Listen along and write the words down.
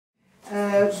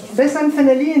Beth Ann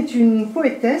Fennelly est une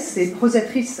poétesse et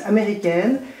prosatrice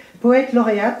américaine, poète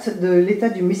lauréate de l'État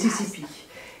du Mississippi.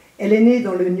 Elle est née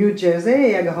dans le New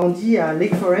Jersey et a grandi à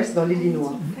Lake Forest dans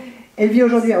l'Illinois. Elle vit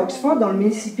aujourd'hui à Oxford, dans le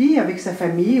Mississippi, avec sa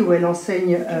famille, où elle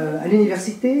enseigne à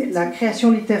l'université la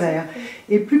création littéraire,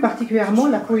 et plus particulièrement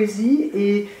la poésie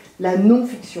et la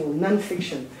non-fiction,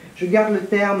 non-fiction. Je garde le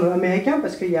terme américain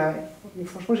parce que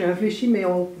franchement j'ai réfléchi, mais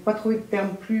on ne peut pas trouver de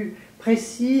terme plus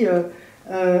précis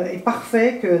et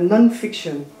parfait que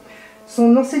non-fiction.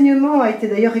 Son enseignement a été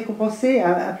d'ailleurs récompensé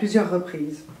à plusieurs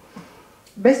reprises.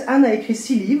 Beth Ann a écrit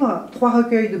 6 livres, 3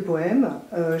 recueils de poèmes.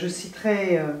 Je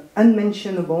citerai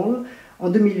Unmentionable en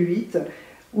 2008,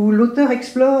 où l'auteur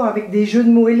explore avec des jeux de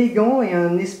mots élégants et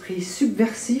un esprit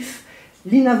subversif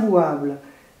l'inavouable.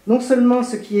 Non seulement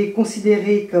ce qui est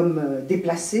considéré comme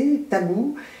déplacé,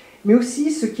 tabou, mais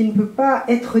aussi ce qui ne peut pas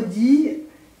être dit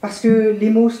parce que les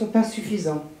mots sont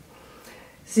insuffisants.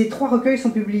 Ces 3 recueils sont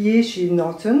publiés chez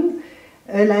Norton.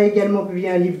 Elle a également publié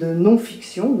un livre de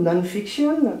non-fiction,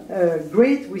 non-fiction,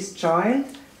 Great with Child,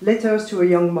 Letters to a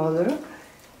Young Mother,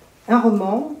 un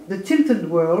roman, The Tilted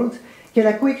World, qu'elle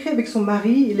a coécrit avec son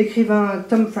mari, l'écrivain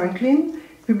Tom Franklin,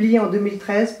 publié en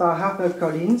 2013 par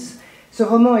HarperCollins. Ce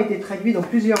roman a été traduit dans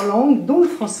plusieurs langues, dont le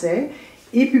français,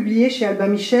 et publié chez Albin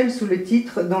Michel sous le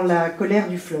titre « Dans la colère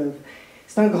du fleuve ».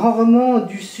 C'est un grand roman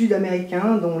du sud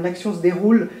américain dont l'action se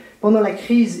déroule pendant la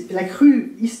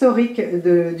crue historique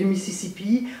du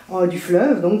Mississippi, du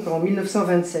fleuve, donc en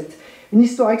 1927. Une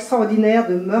histoire extraordinaire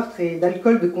de meurtre et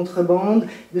d'alcool de contrebande,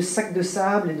 de sacs de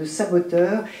sable et de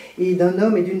saboteurs, et d'un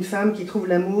homme et d'une femme qui trouvent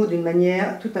l'amour d'une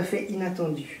manière tout à fait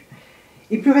inattendue.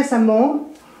 Et plus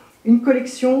récemment, une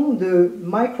collection de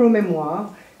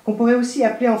micro-mémoires, qu'on pourrait aussi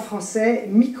appeler en français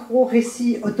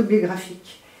micro-récits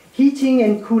autobiographiques. Heating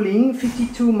and Cooling,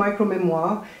 52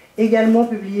 Micro-Memoirs, également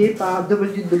publié par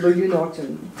W.W.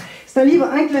 Norton. C'est un livre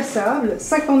inclassable,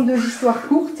 52 histoires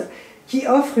courtes, qui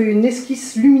offrent une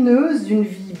esquisse lumineuse d'une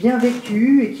vie bien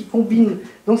vécue et qui combine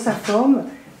dans sa forme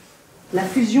la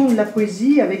fusion de la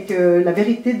poésie avec la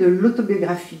vérité de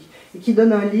l'autobiographie, et qui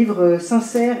donne un livre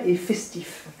sincère et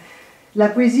festif. La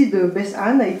poésie de Beth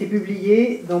Ann a été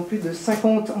publiée dans plus de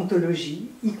 50 anthologies,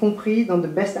 y compris dans The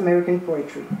Best American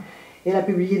Poetry. Elle a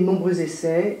publié de nombreux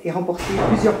essais et remporté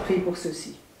plusieurs prix pour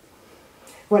ceux-ci.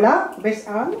 Voilà, Beth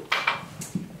Ann.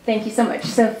 Thank you so much,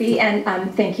 Sophie, and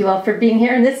thank you all for being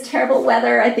here in this terrible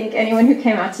weather. I think anyone who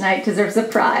came out tonight deserves a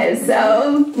prize,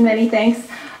 so many thanks.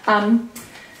 I'm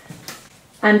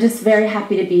just very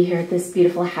happy to be here at this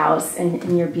beautiful house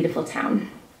in your beautiful town.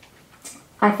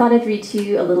 I thought I'd read to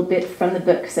you a little bit from the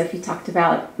book. Sophie talked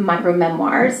about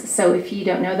micro-memoirs, so if you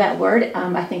don't know that word,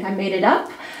 I think I made it up.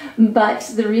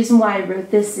 But the reason why I wrote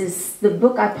this is the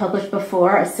book I published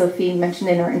before, as Sophie mentioned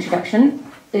in her introduction,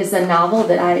 is a novel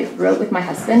that I wrote with my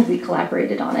husband. We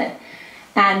collaborated on it.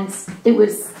 And it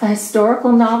was a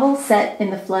historical novel set in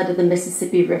the flood of the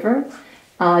Mississippi River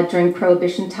during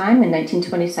Prohibition time in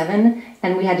 1927.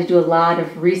 And we had to do a lot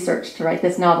of research to write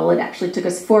this novel. It actually took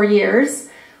us 4 years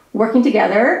working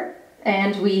together,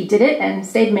 and we did it and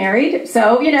stayed married.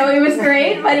 So, you know, it was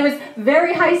great, but it was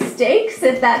very high stakes.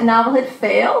 If that novel had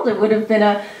failed, it would have been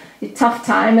a tough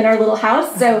time in our little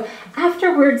house. So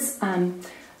afterwards,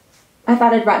 I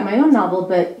thought I'd write my own novel,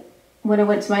 but when I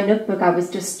went to my notebook,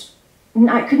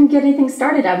 I couldn't get anything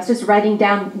started. I was just writing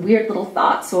down weird little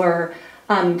thoughts or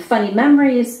funny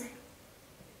memories.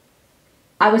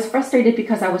 I was frustrated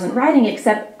because I wasn't writing,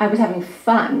 except I was having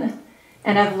fun.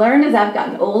 And I've learned as I've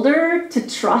gotten older to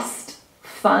trust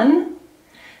fun.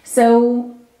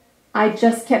 So I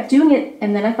just kept doing it,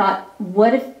 and then I thought,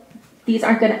 what if these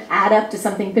aren't going to add up to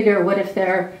something bigger? What if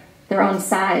they're their own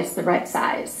size, the right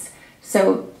size?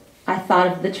 So I thought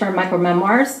of the term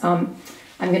micro-memoirs. I'm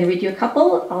going to read you a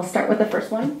couple. I'll start with the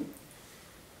first one.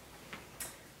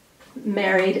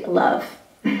 Married love.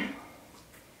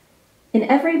 In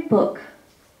every book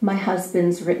my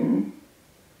husband's written,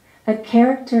 a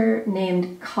character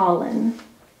named Colin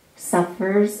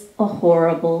suffers a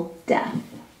horrible death.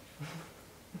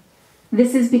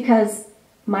 This is because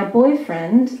my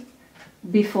boyfriend,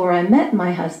 before I met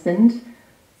my husband,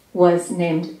 was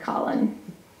named Colin.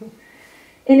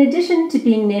 In addition to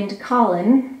being named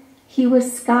Colin, he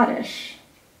was Scottish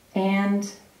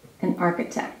and an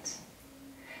architect.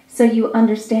 So you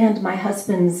understand my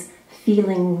husband's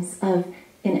feelings of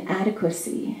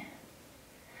inadequacy.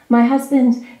 My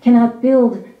husband cannot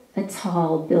build a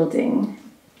tall building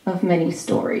of many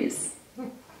stories.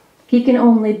 He can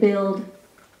only build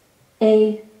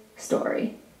a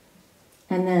story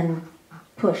and then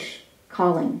push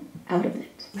Colin out of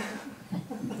it.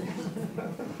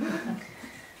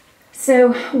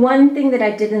 So one thing that I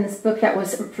did in this book that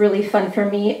was really fun for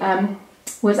me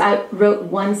was I wrote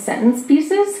one-sentence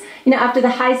pieces. You know, after the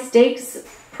high-stakes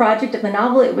project of the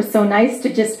novel, it was so nice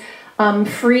to just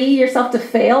free yourself to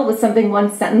fail with something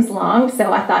one sentence long.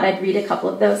 So I thought I'd read a couple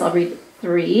of those. I'll read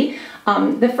 3.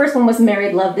 The first one was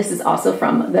Married Love. This is also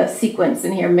from the sequence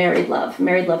in here, Married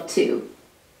Love 2.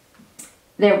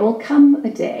 There will come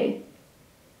a day,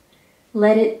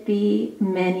 let it be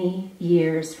many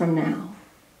years from now,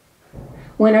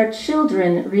 when our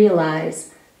children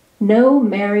realize no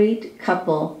married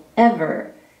couple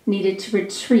ever needed to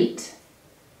retreat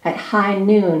at high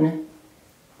noon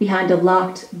behind a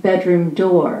locked bedroom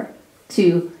door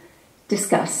to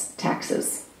discuss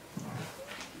taxes.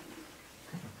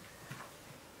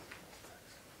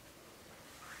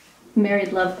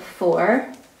 Married Love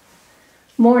 4.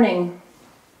 Morning.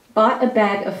 Bought a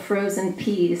bag of frozen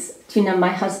peas to numb my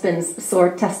husband's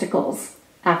sore testicles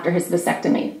after his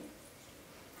vasectomy.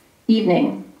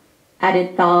 Evening.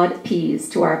 Added thawed peas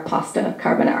to our pasta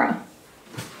carbonara.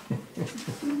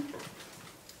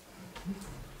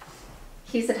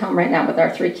 He's at home right now with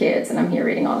our 3 kids, and I'm here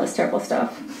reading all this terrible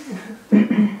stuff. We've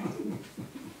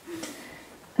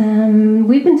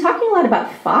been talking a lot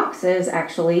about foxes,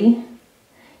 actually.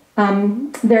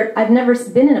 I've never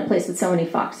been in a place with so many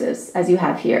foxes as you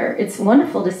have here. It's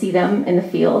wonderful to see them in the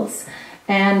fields.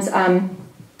 And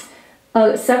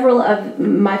several of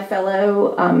my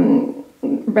fellow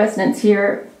residents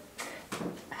here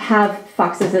have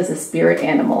foxes as a spirit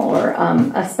animal or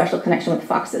a special connection with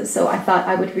foxes. So I thought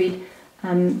I would read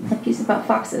a piece about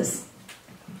foxes.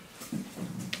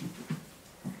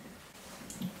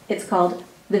 It's called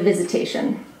The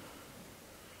Visitation.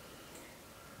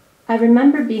 I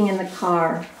remember being in the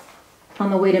car on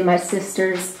the way to my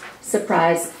sister's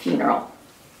surprise funeral.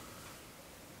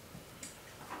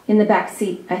 In the back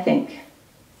seat, I think.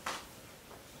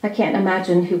 I can't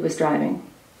imagine who was driving.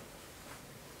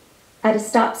 At a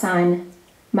stop sign,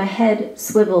 my head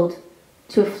swiveled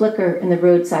to a flicker in the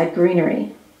roadside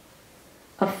greenery.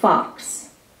 A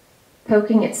fox,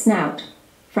 poking its snout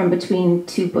from between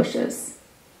 2 bushes.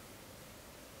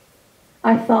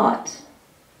 I thought,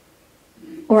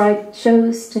 or I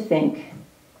chose to think,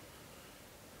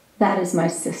 that is my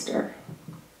sister.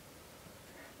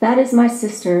 That is my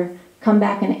sister come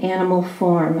back in animal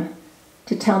form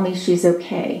to tell me she's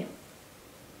okay.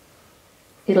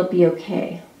 It'll be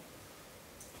okay.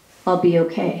 I'll be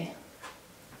okay.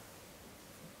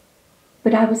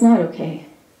 But I was not okay.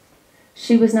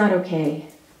 She was not okay.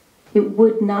 It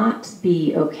would not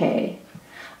be okay.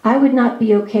 I would not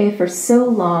be okay for so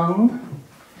long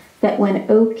that when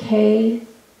okay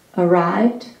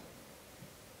arrived,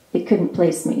 it couldn't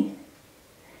place me.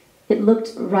 It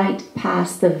looked right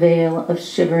past the veil of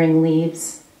shivering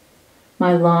leaves,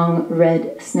 my long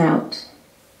red snout,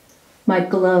 my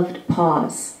gloved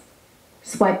paws,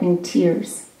 swiping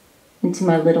tears into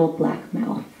my little black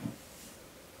mouth.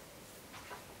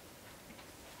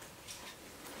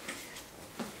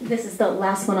 This is the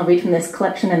last one I'll read from this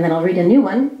collection, and then I'll read a new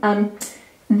one.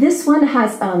 This one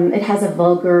has a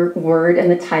vulgar word in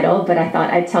the title, but I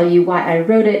thought I'd tell you why I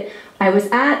wrote it. I was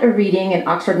at a reading in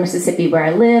Oxford, Mississippi, where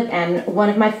I live, and one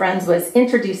of my friends was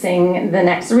introducing the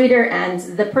next reader, and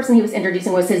the person he was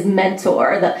introducing was his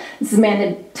mentor. This man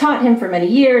had taught him for many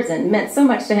years and meant so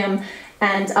much to him,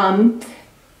 and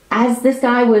as this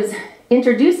guy was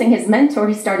introducing his mentor,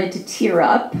 he started to tear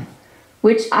up,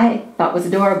 which I thought was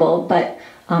adorable, but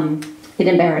it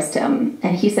embarrassed him.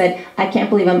 And he said, "I can't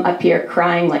believe I'm up here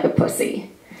crying like a pussy."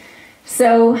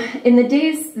 So in the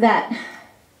days that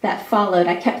followed,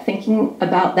 I kept thinking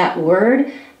about that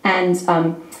word and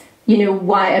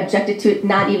why I objected to it.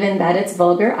 Not even that it's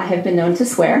vulgar. I have been known to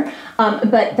swear,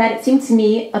 but that it seemed to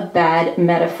me a bad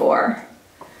metaphor.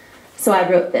 So I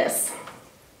wrote this.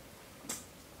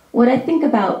 What I think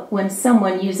about when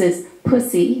someone uses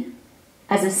pussy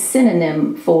as a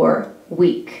synonym for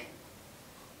weak.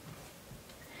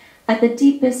 At the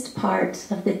deepest part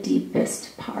of the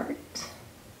deepest part,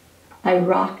 I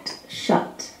rocked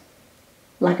shut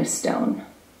like a stone.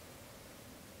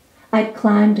 I'd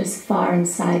climbed as far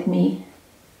inside me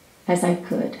as I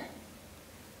could.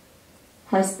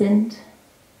 Husband,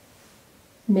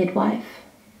 midwife,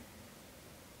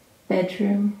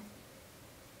 bedroom,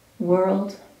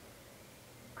 world,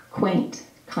 quaint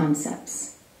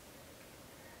concepts.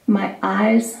 My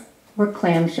eyes were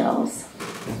clamshells.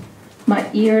 My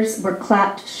ears were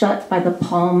clapped shut by the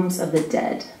palms of the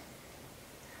dead.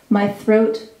 My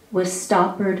throat was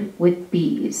stoppered with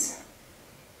bees.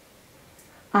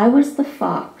 I was the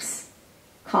fox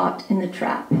caught in the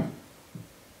trap,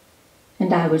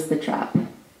 and I was the trap.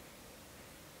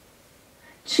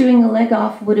 Chewing a leg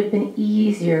off would have been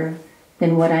easier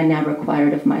than what I now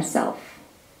required of myself.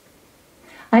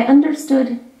 I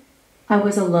understood I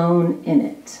was alone in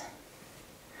it.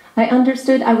 I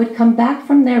understood I would come back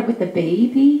from there with the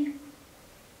baby,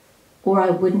 or I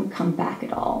wouldn't come back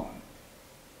at all.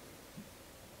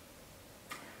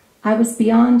 I was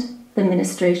beyond the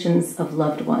ministrations of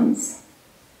loved ones.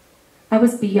 I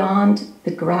was beyond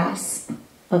the grasp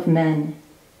of men.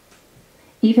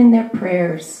 Even their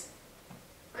prayers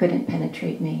couldn't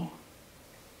penetrate me.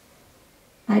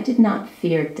 I did not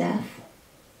fear death.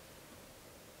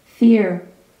 Fear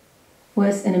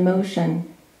was an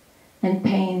emotion, and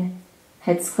pain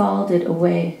had scalded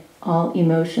away all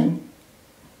emotion.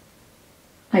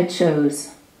 I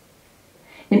chose.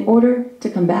 In order to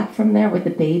come back from there with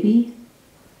a baby,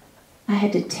 I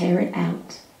had to tear it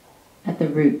out at the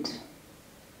root.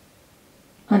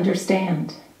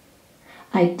 Understand,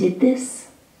 I did this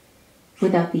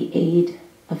without the aid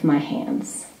of my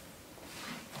hands.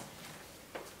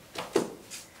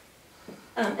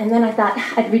 And then I thought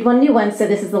I'd read one new one, so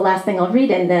this is the last thing I'll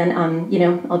read, and then,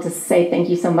 I'll just say thank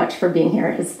you so much for being here.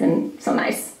 It's been so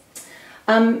nice.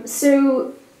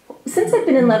 So since I've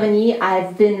been in Lavigny,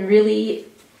 I've been really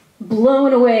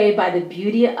blown away by the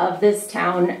beauty of this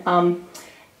town.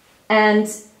 And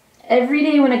every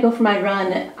day when I go for my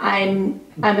run, I'm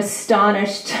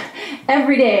astonished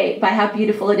every day by how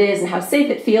beautiful it is and how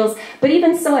safe it feels. But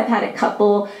even so, I've had a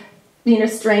couple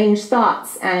strange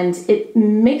thoughts, and it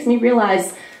makes me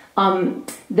realize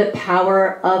the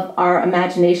power of our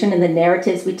imagination and the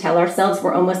narratives we tell ourselves.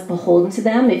 We're almost beholden to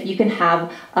them. If you can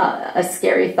have a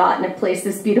scary thought in a place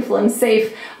that's beautiful and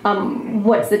safe,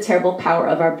 what's the terrible power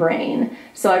of our brain?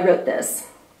 So I wrote this.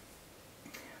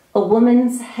 A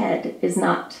woman's head is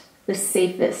not the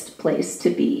safest place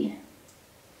to be.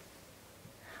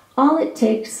 All it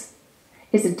takes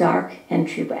is a dark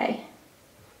entryway.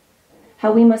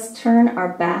 How we must turn our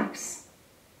backs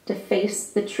to face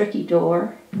the tricky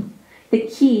door, the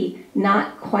key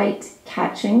not quite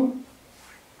catching,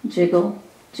 jiggle,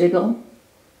 jiggle,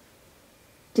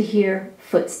 to hear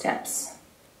footsteps.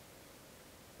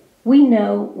 We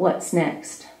know what's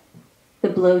next, the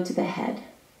blow to the head,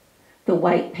 the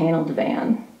white paneled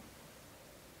van.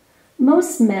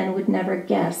 Most men would never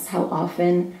guess how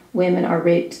often women are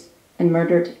raped and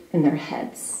murdered in their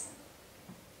heads.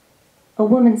 A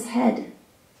woman's head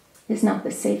is not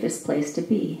the safest place to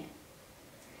be.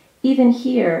 Even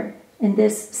here, in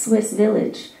this Swiss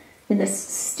village, in this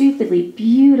stupidly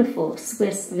beautiful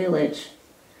Swiss village,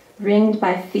 ringed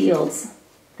by fields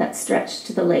that stretch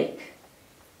to the lake.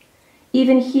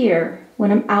 Even here,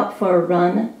 when I'm out for a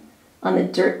run on the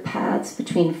dirt paths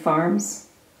between farms,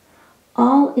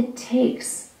 all it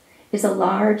takes is a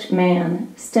large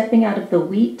man stepping out of the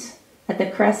wheat at the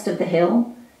crest of the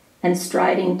hill and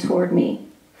striding toward me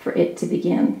for it to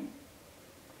begin.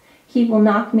 He will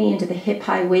knock me into the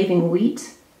hip-high waving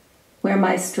wheat, where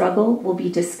my struggle will be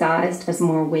disguised as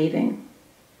more waving.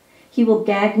 He will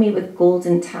gag me with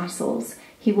golden tassels.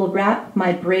 He will wrap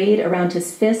my braid around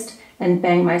his fist and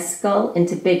bang my skull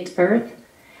into baked earth.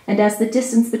 And as the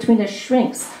distance between us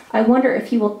shrinks, I wonder if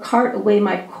he will cart away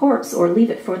my corpse or leave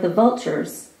it for the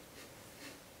vultures.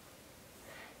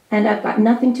 And I've got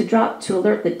nothing to drop to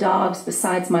alert the dogs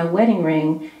besides my wedding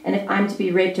ring, and if I'm to be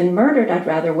raped and murdered, I'd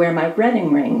rather wear my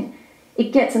wedding ring.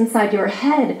 It gets inside your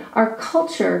head. Our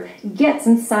culture gets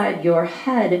inside your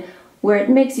head, where it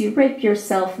makes you rape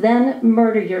yourself, then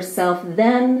murder yourself,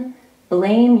 then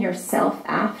blame yourself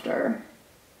after.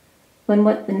 When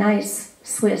what the nice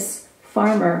Swiss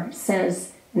farmer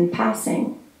says in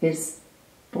passing is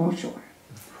bonjour.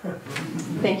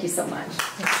 Thank you so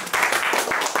much.